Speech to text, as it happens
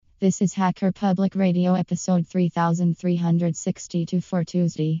This is Hacker Public Radio episode 3362 for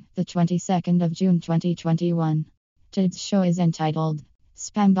Tuesday, the 22nd of June 2021. Today's show is entitled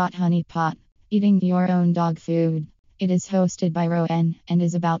Spambot Honeypot, Eating Your Own Dog Food. It is hosted by Rowan and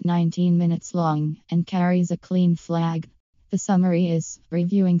is about 19 minutes long and carries a clean flag. The summary is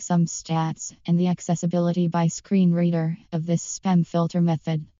reviewing some stats and the accessibility by screen reader of this spam filter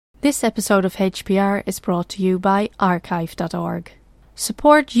method. This episode of HPR is brought to you by archive.org.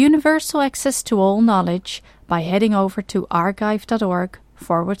 Support universal access to all knowledge by heading over to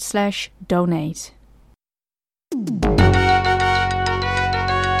archive.org/donate.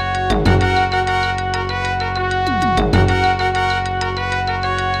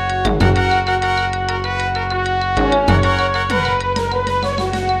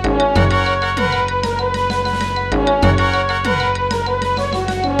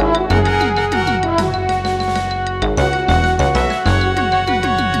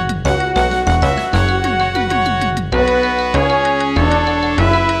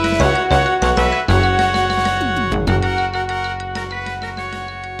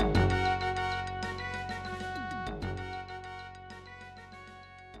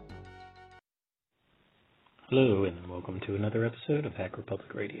 Hello and welcome to another episode of Hacker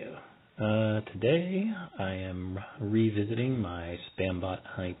Public Radio. Today I am revisiting my Spambot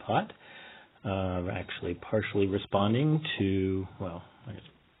honeypot. Actually partially responding to,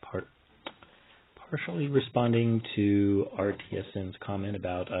 RTSN's comment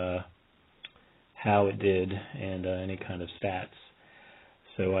about how it did and any kind of stats.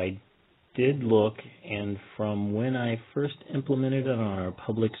 So I did look, and from when I first implemented it on our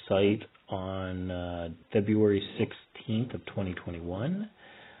public site on February 16th of 2021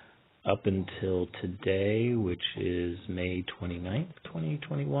 up until today, which is May 29th,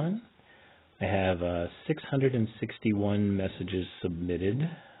 2021, I have 661 messages submitted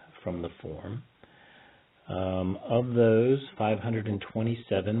from the form. Of those,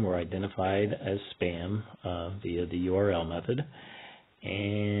 527 were identified as spam via the URL method,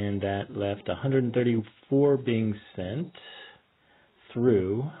 and that left 134 being sent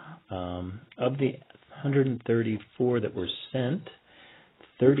through. Of the 134 that were sent,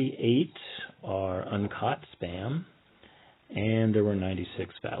 38 are uncaught spam, and there were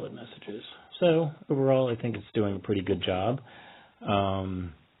 96 valid messages. So overall, I think it's doing a pretty good job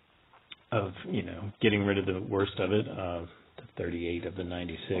of getting rid of the worst of it. The 38 of the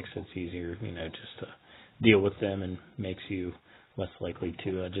 96, it's easier just to deal with them and makes you less likely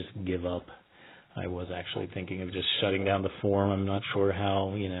to just give up. I was actually thinking of just shutting down the form. I'm not sure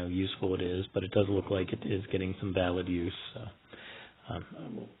how useful it is, but it does look like it is getting some valid use. So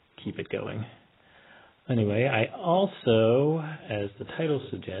we'll keep it going. Anyway, I also, as the title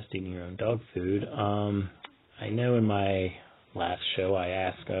suggests, eating your own dog food. I know in my last show I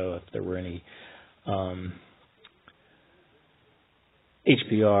asked if there were any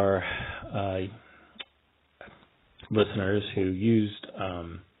HPR listeners who used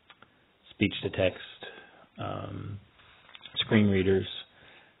speech-to-text, screen readers,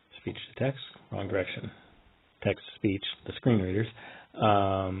 speech-to-text, wrong direction, text-to-speech, the screen readers,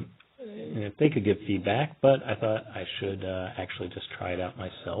 if they could give feedback, but I thought I should actually just try it out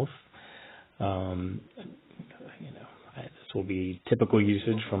myself. This will be typical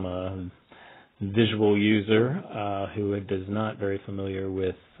usage from a visual user who is not very familiar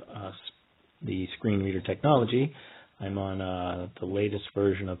with the screen reader technology. I'm on the latest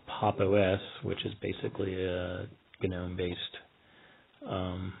version of Pop OS, which is basically a GNOME-based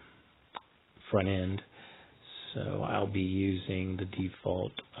front end. So I'll be using the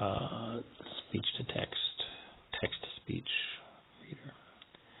default speech-to-text, text-to-speech reader.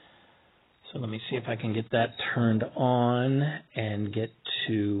 So let me see if I can get that turned on and get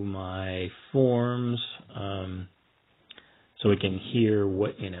to my forms so we can hear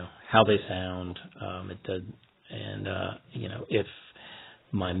what how they sound. It does. And, if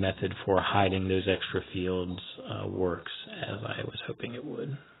my method for hiding those extra fields works as I was hoping it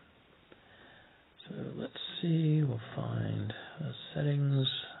would. So let's see, we'll find settings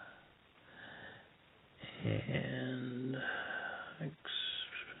and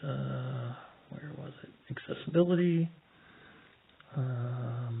where was it? Accessibility,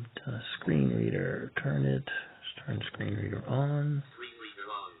 screen reader, turn screen reader on.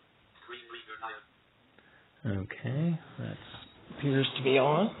 Okay, that appears to be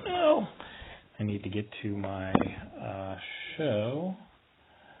on. Now, I need to get to my show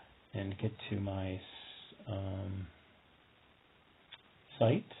and get to my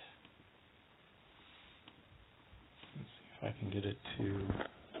site. Let's see if I can get it to...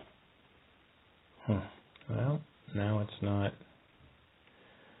 Well, now it's not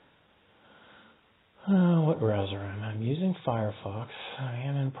browser I'm using Firefox. I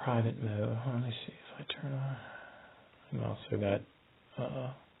am in private mode. Let me see if I turn on. I've also got,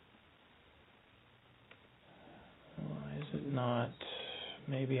 why is it not?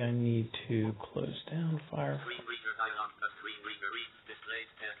 Maybe I need to close down Firefox.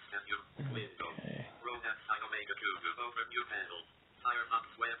 Okay.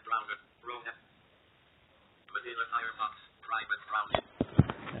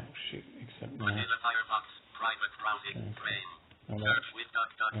 Oh, shoot, except now.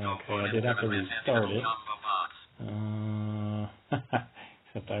 Okay, I did have to restart it.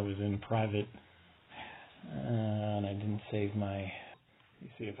 Except I was in private, and I didn't save my. Let me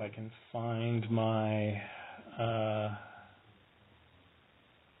see if I can find my.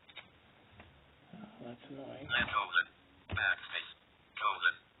 That's annoying.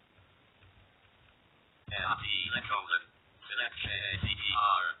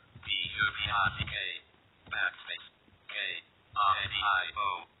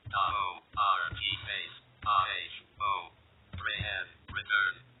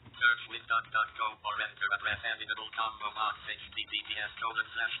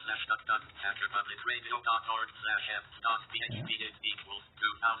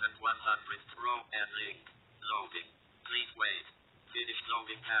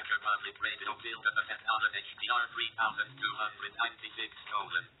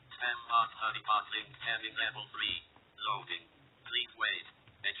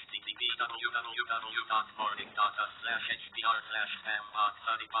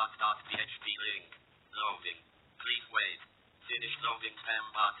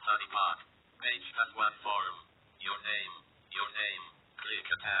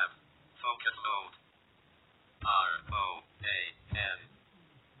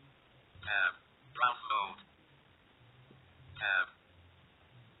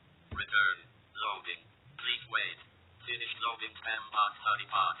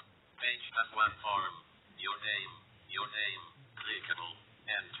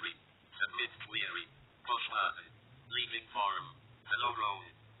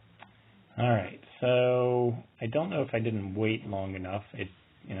 Alright, so I don't know if I didn't wait long enough. I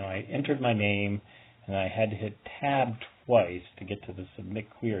entered my name and I had to hit tab twice to get to the submit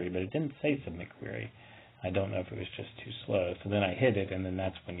query, but it didn't say submit query. I don't know if it was just too slow. So then I hit it, and then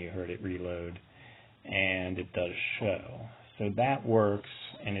that's when you heard it reload, and it does show. So that works,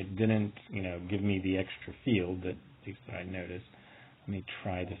 and it didn't, give me the extra field that at least I noticed. Let me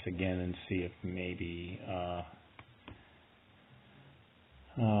try this again and see if maybe.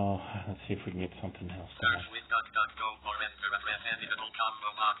 Let's see if we can get something else. Search with DuckDuckGo or enter address editable combo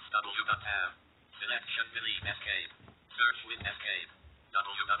box w.tab. Selection delete escape. Search with escape.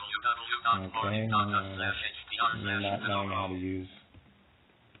 www.morning.us/htr/. You're not knowing how to use.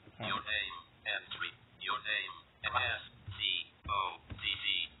 Your name, entry. Your name, S-C-O-D-D.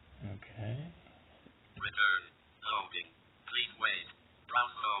 Okay. Return. Loading. Please wait.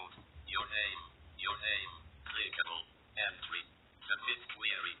 Browse mode. Your name. Clickable. Entry. Submit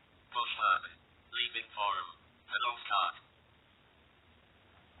query. Push button. Leaving form. Hello Scott.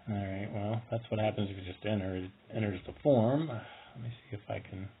 Alright, well, that's what happens if you just enters the form. Let me see if I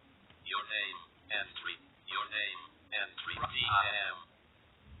can. Your name. Entry. Your name. Entry. DIM.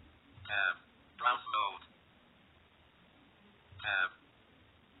 Tab. Browse mode. Tab.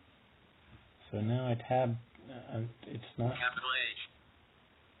 So now I tab. It's not. Capital H.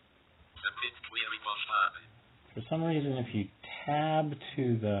 Submit query push button. For some reason, if you tab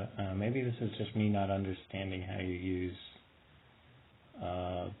to the, maybe this is just me not understanding how you use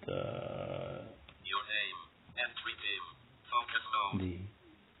your name, entry dim, focus mode, the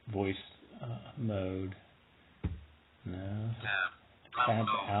voice mode. No, tab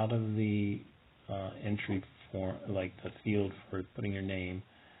out of the entry form, like the field for putting your name.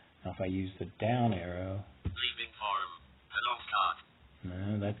 Now, if I use the down arrow, leaving form, hello Scott.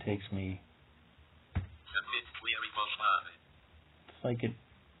 No, that takes me. Submit query push button. It's like it.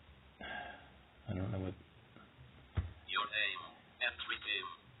 I don't know what. Your name, entry dim.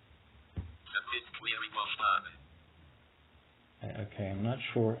 Submit query push button. Okay, I'm not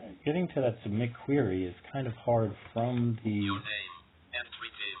sure. Getting to that submit query is kind of hard from the. Your name, entry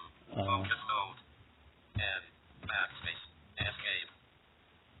dim. Focus mode. And backspace. Escape.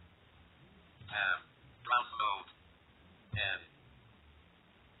 Tab. Browse mode. And.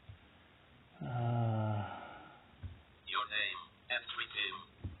 Your name, entry dim.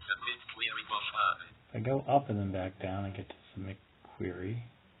 Submit query push button. If I go up and then back down, I get to submit query.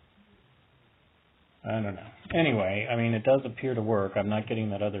 I don't know. Anyway, I mean, it does appear to work. I'm not getting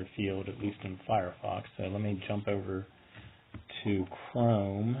that other field, at least in Firefox. So let me jump over to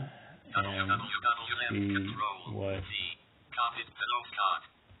Chrome and see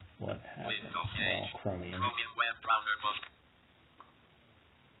what happens. Well, Chromium.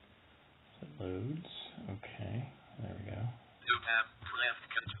 It loads. Okay, there we go. New tab, left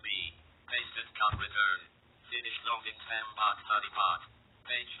can be pasted return. Finish loading Spambot study part.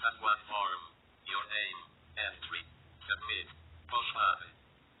 Page has one form. Your name, entry, submit, push button,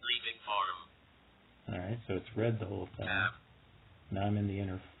 leaving form. Alright, so it's read the whole thing. Tab. Now I'm in the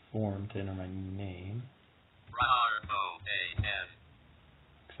inner form to enter my name. R-O-A-N.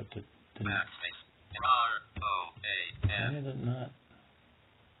 Except it didn't. Backspace. R-O-A-N. Why is it not?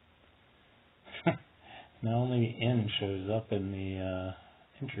 Not only N shows up in the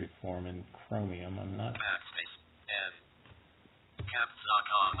entry form in Chromium, I'm not. Backspace. N. Caps lock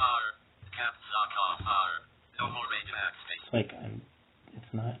on R. Caps lock on R. No more range backspace. It's like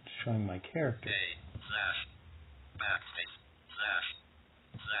it's not showing my character. A slash backspace slash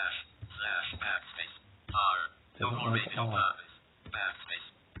slash slash backspace R. No Doesn't more like range buttons. Backspace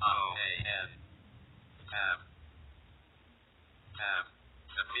R-O-A-N. Tab. Tab.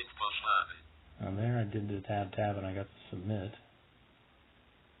 Submit push button. On there I did the tab and I got to submit.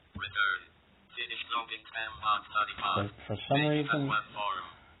 Return. Finish loading Spambot study part. But for some reason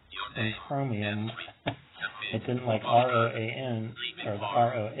in Chromium it didn't like R-O-A-N or the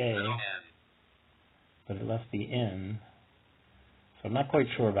R-O-A, but it left the N. So I'm not quite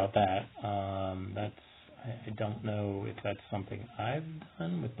sure about that. I don't know if that's something I've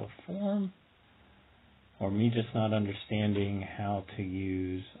done with the form, or me just not understanding how to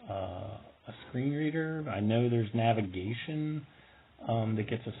use a screen reader. I know there's navigation that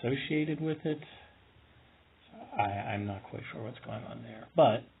gets associated with it. So I'm not quite sure what's going on there.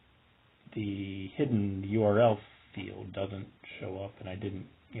 But the hidden URL field doesn't show up, and I didn't,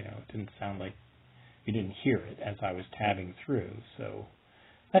 it didn't sound like you didn't hear it as I was tabbing through. So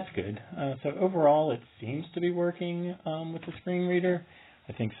that's good. So overall, it seems to be working with the screen reader.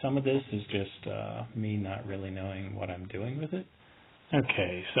 I think some of this is just me not really knowing what I'm doing with it.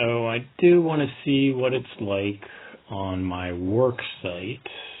 Okay, so I do want to see what it's like on my work site.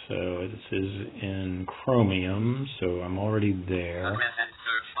 So this is in Chromium, so I'm already there.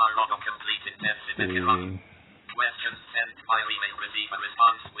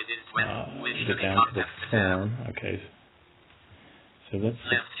 Get down to the form. Okay. So let's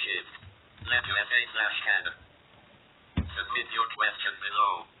left shift. Left USA/header. Submit your question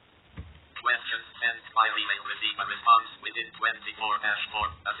below. Questions sent by email receive a response within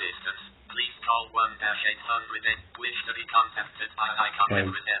 24-4 assistance. Please call 1-800 wish to be contacted by icon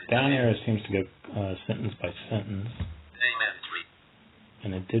representative. Down arrow seems to go sentence by sentence. Name entry.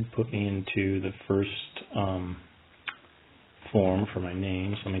 And it did put me into the first form for my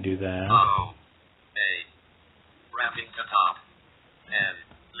name, so let me do that. O-A. Wrapping to top. N.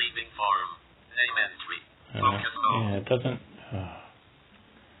 Leaving form. Name entry. Focus mode. Yeah, it doesn't.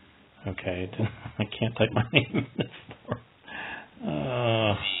 Okay, I can't type my name in this form.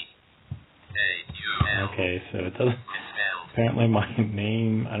 Okay, so it doesn't. Apparently, my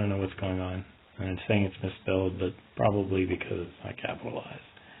name. I don't know what's going on, and it's saying it's misspelled, but probably because I capitalized.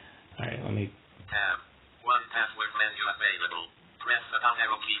 All right, let me. Tab. One password menu available. Press the down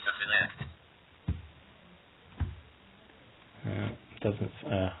arrow key to select. Doesn't.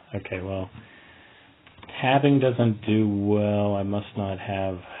 Okay, well, tabbing doesn't do well. I must not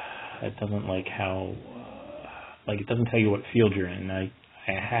have. It doesn't like how. It doesn't tell you what field you're in. I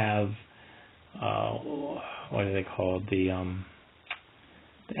have. What do they call it? The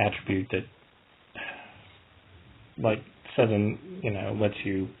attribute that says lets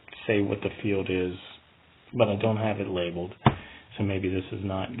you say what the field is, but I don't have it labeled. So maybe this is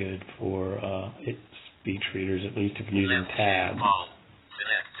not good for speech readers, at least if you're using tabs. All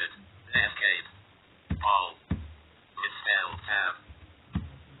selected. Escape. All. Misspelled tab.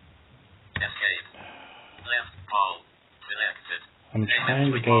 Escape. Left. All selected. I'm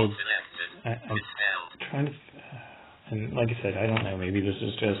trying to go. I'm trying to, and like I said, I don't know. Maybe this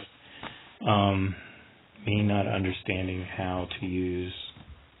is just me not understanding how to use.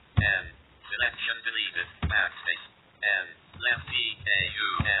 N. Selection deleted. Backspace. N. Left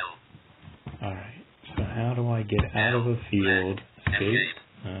E-A-U-L. All right. So how do I get out of a field? Escape.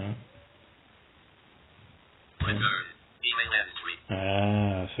 Return. Email entry.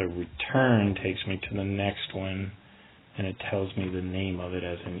 So return takes me to the next one, and it tells me the name of it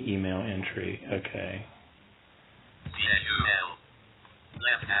as an email entry. Okay. C-A-U-L.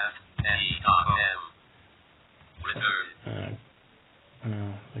 Left half. E-R-M. Return.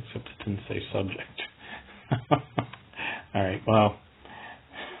 No, except it didn't say subject. All right. Well,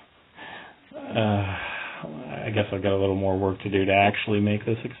 I guess I've got a little more work to do to actually make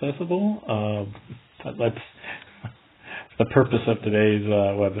this accessible. But that's the purpose of today's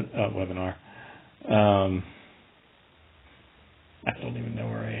webinar. I don't even know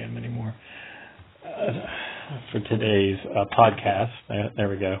where I am anymore. For today's podcast, there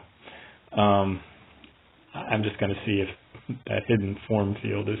we go. I'm just going to see if that hidden form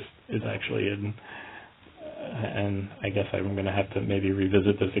field is actually hidden. And I guess I'm going to have to maybe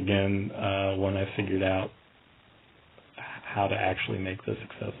revisit this again when I figured out how to actually make this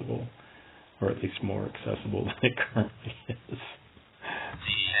accessible, or at least more accessible than it currently is.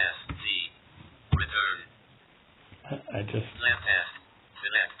 CSC. Return. I just... Left test.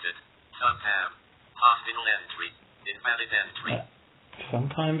 Selected. Sub-tab. Hospital entry. Invalid entry.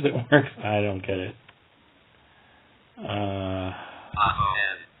 Sometimes it works. I don't get it. N.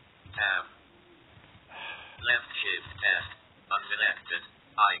 Tab. Left shift test. Unselected.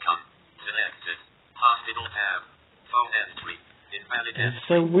 Icon. Selected. Hospital tab. Phone entry. Invalid entry. It's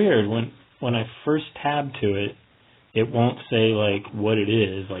so weird. When I first tab to it, it won't say like what it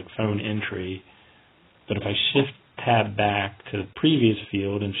is, like phone entry. But if I shift tab back to the previous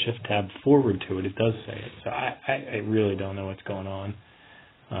field and shift tab forward to it, it does say it. So I really don't know what's going on.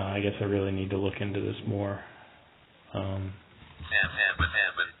 I guess I really need to look into this more. Tab 4 4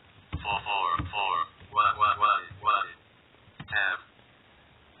 4 1 1 1 tab.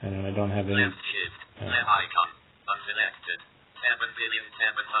 And I don't have any. Left shift. Left icon. Unselected.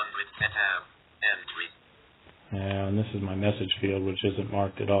 7,700 tab. Entry. Yeah, and this is my message field, which isn't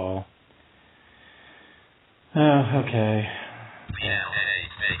marked at all. Okay.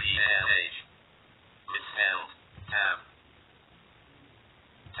 PLH. Misspelled. Tab.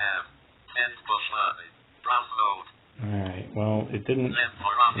 Tab. Send push button. Browse mode. Alright, well, it didn't... Left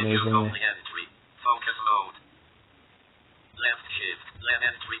for office use only entry. Focus mode. Left shift. Left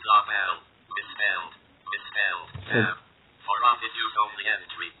entry lapel. Misspelled. Tab. For office use only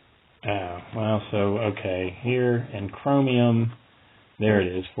entry. Oh, well, so, okay. Here in Chromium, there it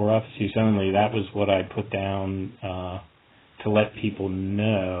is. For office use only, that was what I put down to let people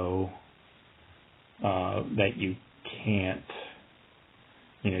know that you can't,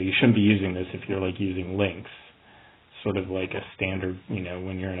 you shouldn't be using this if you're like using links. Sort of like a standard,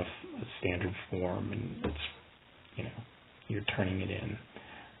 when you're in a standard form and it's, you're turning it in.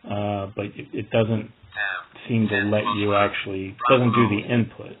 But it doesn't seem to let you actually, doesn't do the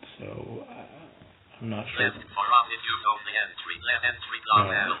input, so I'm not sure.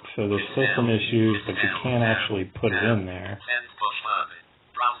 So there's still some issues, but you can't actually put it in there.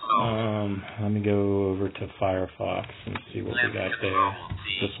 Let me go over to Firefox and see what we got there.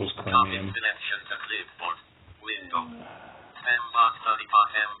 This was Chromium.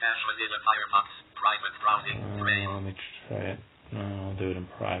 Let me try it. No, I'll do it in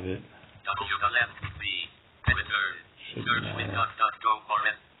private. Shouldn't matter.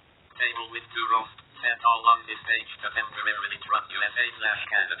 Table with 2 rows. Set all on this page to temporarily track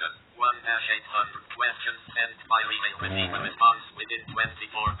USA/Canada. 1-800 questions sent by email. Receive a response within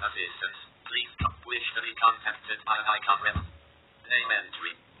 24 assistance. Please wish to be contacted by icon rep. Name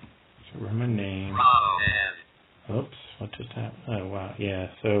entry. So where's my name? Oops, what just happened? Oh, wow, yeah,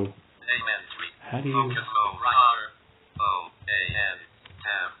 so... Name entry. How do you... Focus R-O-A-N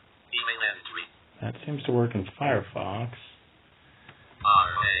tab. Email entry. That seems to work in Firefox.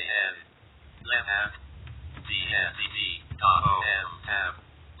 R-A-N. Left D-S-E-D-O-M tab.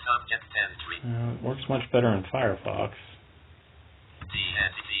 Subject entry. It works much better in Firefox.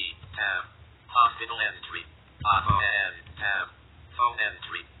 D-S-E-D tab. Hospital entry. O-N tab. Phone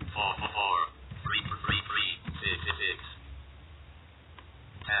entry. 444-333-66.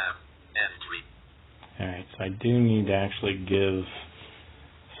 Tab. Entry. Alright, so I do need to actually give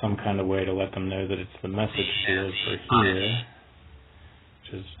some kind of way to let them know that it's the message field for here,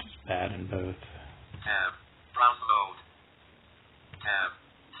 which is just bad in both. Tab. Browse mode. Tab.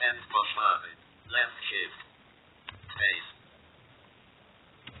 Send push button. Left shift. Space.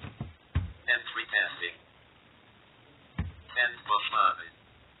 Entry testing. Send push button.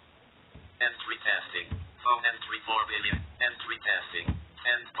 Entry testing. Phone entry 4 billion. Entry testing.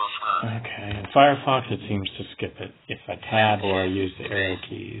 Send push button. Okay, in Firefox it seems to skip it if I tab or I use the arrow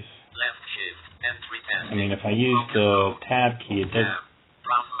keys. Left shift. Entry testing. I mean, if I use the tab key, it does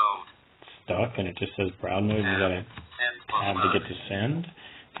browse mode. Stuck and it just says browse mode. You gotta tab to get to send.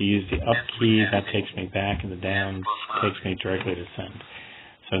 If you use the up key, that takes me back, and the down takes me directly to send.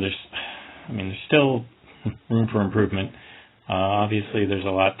 So there's still room for improvement. Obviously, there's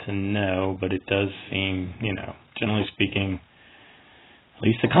a lot to know, but it does seem, generally speaking, at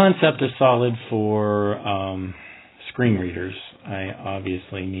least the concept is solid for screen readers. I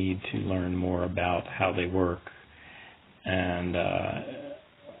obviously need to learn more about how they work and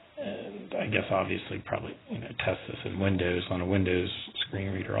I guess obviously probably test this in Windows on a Windows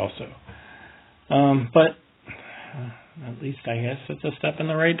screen reader also. But at least I guess it's a step in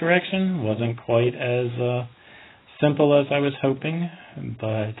the right direction. Wasn't quite as simple as I was hoping,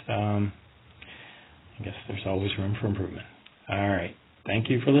 but I guess there's always room for improvement. All right. Thank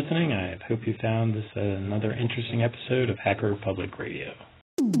you for listening. I hope you found this another interesting episode of Hacker Public Radio.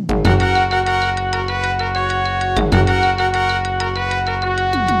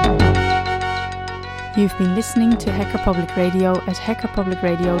 You've been listening to Hacker Public Radio at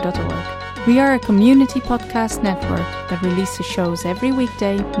hackerpublicradio.org. We are a community podcast network that releases shows every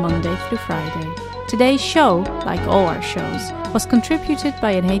weekday, Monday through Friday. Today's show, like all our shows, was contributed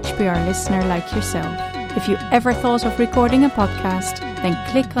by an HPR listener like yourself. If you ever thought of recording a podcast, then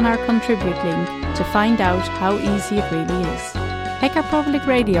click on our Contribute link to find out how easy it really is. Hacker Public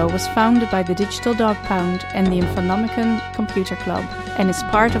Radio was founded by the Digital Dog Pound and the Infonomicon Computer Club and is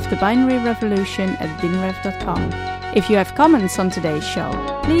part of the binary revolution at binrev.com. If you have comments on today's show,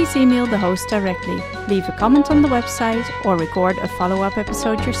 please email the host directly, leave a comment on the website, or record a follow-up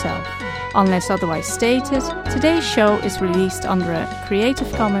episode yourself. Unless otherwise stated, today's show is released under a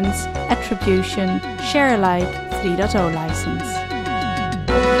Creative Commons Attribution Share Alike 3.0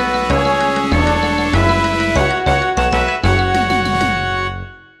 license.